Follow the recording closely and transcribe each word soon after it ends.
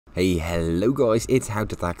Hey, hello guys, it's How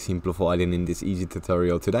to Attack Simplified, and in this easy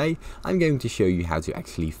tutorial today I'm going to show you how to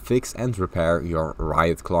actually fix and repair your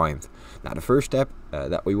Riot client. Now the first step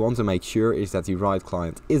that we want to make sure is that the Riot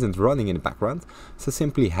client isn't running in the background, so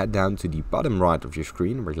simply head down to the bottom right of your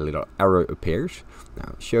screen where the little arrow appears.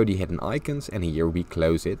 Now show the hidden icons, and here we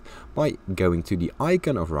close it by going to the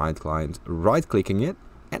icon of Riot client, right clicking it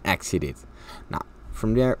and exit it. Now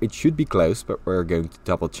from there it should be closed, but we're going to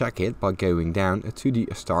double check it by going down to the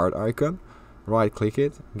start icon, right click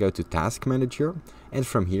it, go to task manager, and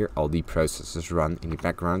from here all the processes run in the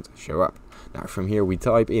background show up. Now from here we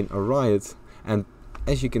type in a Riot, and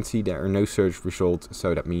as you can see there are no search results,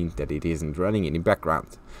 so that means that it isn't running in the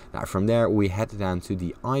background. Now from there we head down to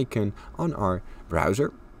the icon on our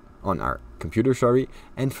browser, on our computer,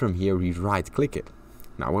 and from here we right click it.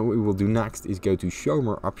 Now what we will do next is go to show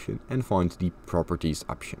more option and find the properties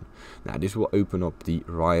option. Now this will open up the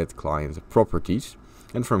Riot client properties,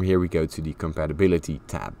 and from here we go to the compatibility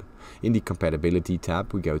tab. In the compatibility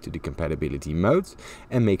tab we go to the compatibility mode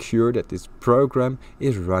and make sure that this program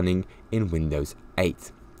is running in Windows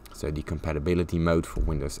 8. So the compatibility mode for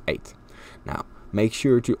Windows 8. Now make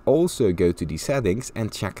sure to also go to the settings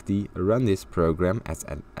and check the run this program as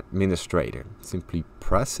an administrator. Simply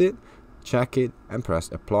press it, check it and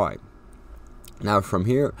press apply. Now from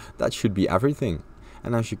here that should be everything,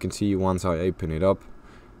 and as you can see, once I open it up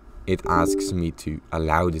it asks me to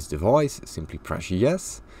allow this device. Simply press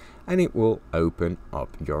yes and it will open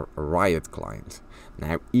up your Riot client.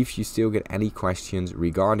 Now if you still get any questions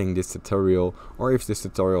regarding this tutorial, or if this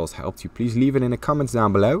tutorial has helped you, please leave it in the comments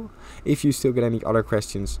down below. If you still get any other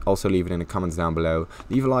questions, also leave it in the comments down below.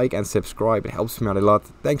 Leave a like and subscribe, it helps me out a lot.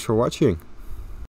 Thanks for watching.